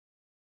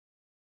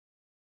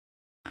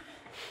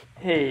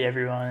Hey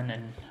everyone,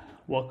 and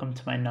welcome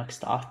to my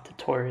Nuxt Auth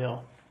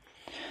tutorial.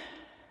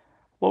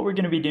 What we're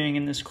going to be doing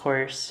in this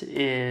course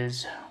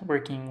is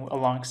working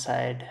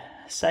alongside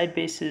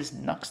Sidebase's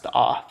Nuxt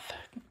Auth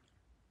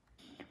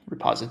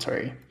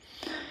repository.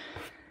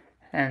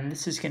 And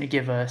this is going to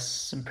give us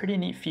some pretty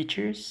neat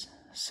features,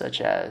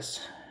 such as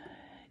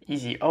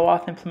easy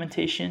OAuth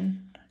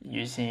implementation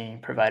using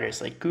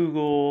providers like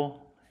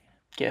Google,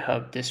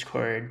 GitHub,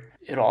 Discord.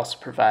 It'll also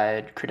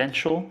provide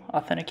credential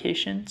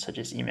authentication, such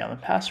as email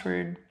and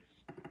password,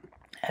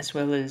 as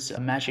well as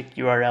magic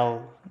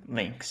URL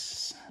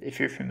links, if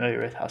you're familiar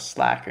with how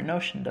Slack or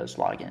Notion does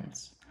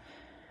logins.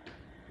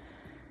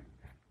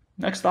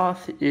 Nuxt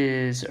Auth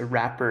is a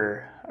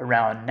wrapper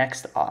around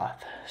Nuxt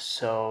Auth,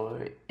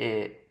 so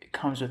it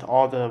comes with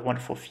all the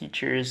wonderful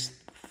features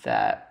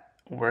that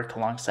work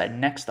alongside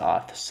Nuxt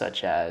Auth,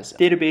 such as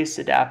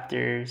database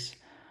adapters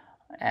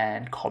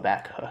and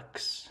callback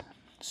hooks.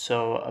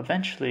 So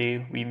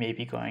eventually we may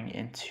be going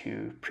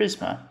into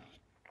Prisma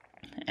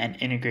and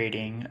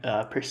integrating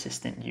a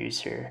persistent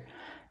user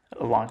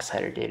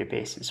alongside our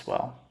database as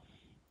well.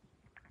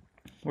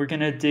 We're going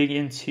to dig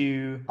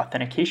into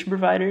authentication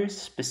providers,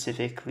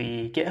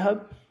 specifically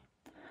GitHub,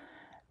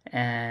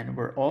 and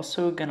we're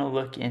also going to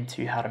look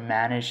into how to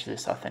manage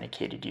this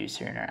authenticated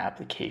user in our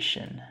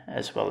application,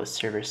 as well as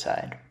server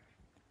side.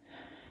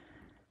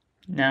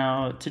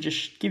 Now, to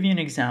just give you an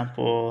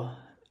example,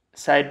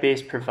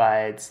 Sidebase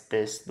provides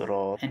this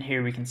little, and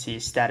here we can see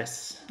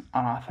status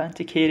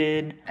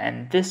unauthenticated,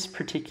 and this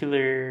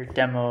particular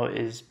demo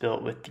is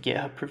built with the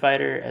GitHub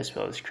provider as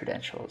well as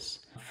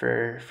credentials.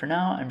 For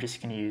now, I'm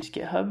just going to use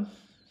GitHub.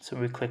 So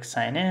we click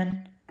sign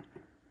in.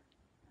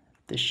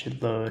 This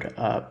should load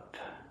up.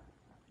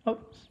 Oh,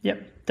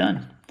 yep,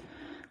 done.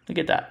 Look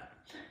at that.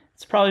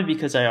 It's probably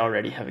because I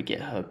already have a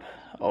GitHub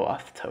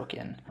OAuth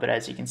token, but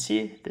as you can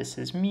see, this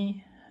is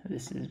me,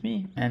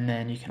 and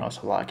then you can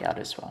also log out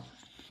as well,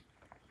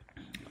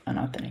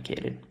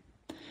 unauthenticated.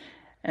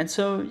 And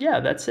so, yeah,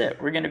 that's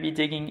it. We're going to be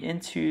digging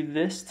into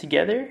this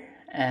together,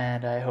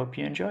 and I hope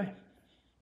you enjoy.